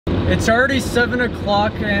It's already 7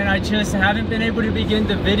 o'clock and I just haven't been able to begin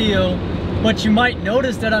the video, but you might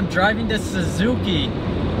notice that I'm driving the Suzuki.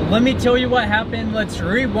 Let me tell you what happened. Let's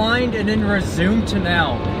rewind and then resume to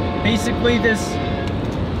now. Basically this...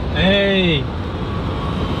 Hey!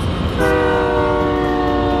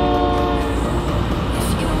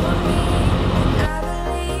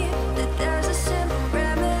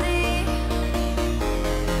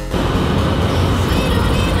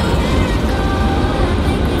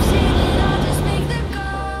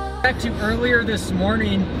 Back to earlier this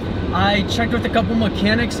morning, I checked with a couple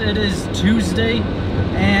mechanics. It is Tuesday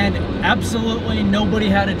and absolutely nobody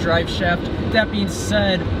had a drive shaft. That being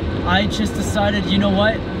said, I just decided, you know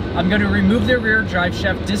what, I'm going to remove the rear drive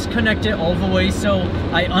shaft, disconnect it all the way. So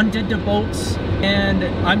I undid the bolts and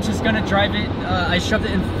I'm just going to drive it. I shoved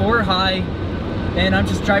it in 4 high and I'm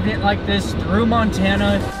just driving it like this through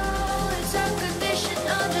Montana.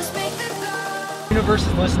 The universe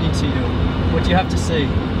is listening to you. What do you have to say?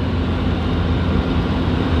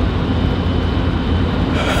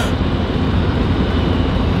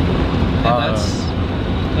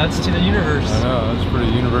 That's to the universe. I know, that's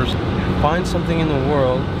pretty universal. Find something in the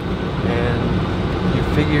world and you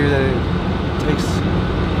figure that it takes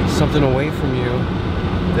something away from you,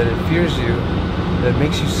 that it fears you, that it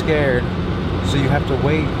makes you scared, so you have to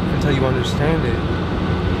wait until you understand it.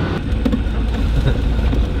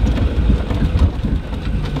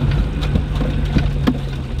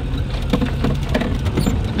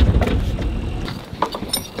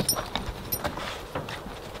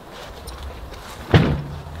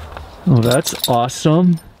 Oh, that's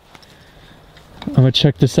awesome. I'm gonna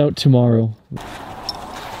check this out tomorrow.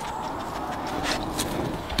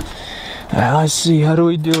 Let's see, how do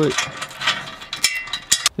we do it?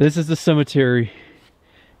 This is the cemetery.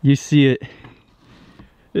 You see it.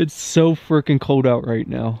 It's so freaking cold out right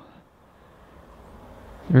now.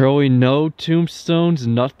 There are only no tombstones,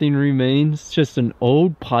 nothing remains. Just an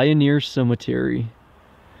old pioneer cemetery.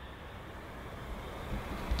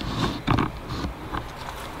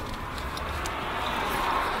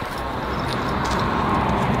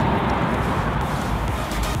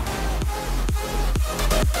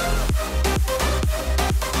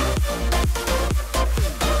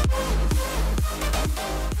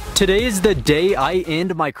 Today is the day I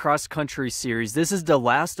end my cross-country series. This is the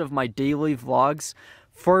last of my daily vlogs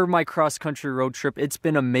for my cross-country road trip. It's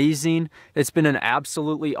been amazing. It's been an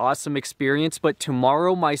absolutely awesome experience, but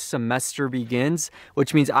tomorrow my semester begins,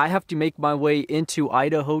 which means I have to make my way into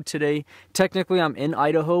Idaho today. Technically, I'm in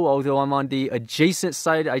Idaho, although I'm on the adjacent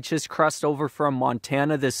side. I just crossed over from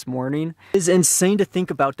Montana this morning. It's insane to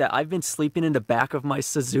think about that. I've been sleeping in the back of my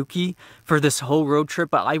Suzuki for this whole road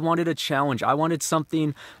trip, but I wanted a challenge. I wanted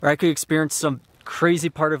something where I could experience some crazy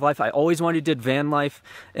part of life. I always wanted to do van life,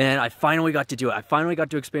 and I finally got to do it. I finally got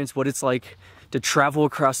to experience what it's like to travel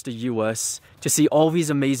across the US, to see all these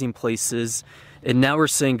amazing places, and now we're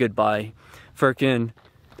saying goodbye. Frickin',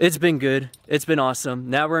 it's been good. It's been awesome.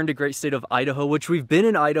 Now we're in the great state of Idaho, which we've been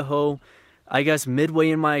in Idaho, I guess, midway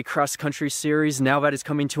in my cross-country series. Now that is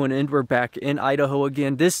coming to an end, we're back in Idaho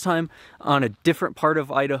again, this time on a different part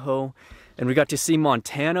of Idaho. And we got to see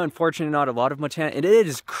Montana. Unfortunately, not a lot of Montana. And it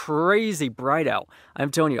is crazy bright out. I'm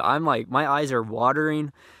telling you, I'm like, my eyes are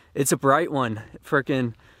watering. It's a bright one.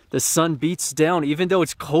 Frickin', the sun beats down. Even though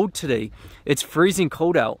it's cold today, it's freezing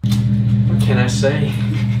cold out. What can I say?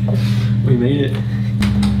 We made it.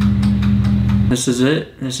 This is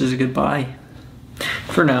it. This is a goodbye.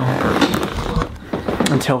 For now.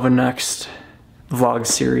 Until the next vlog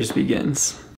series begins.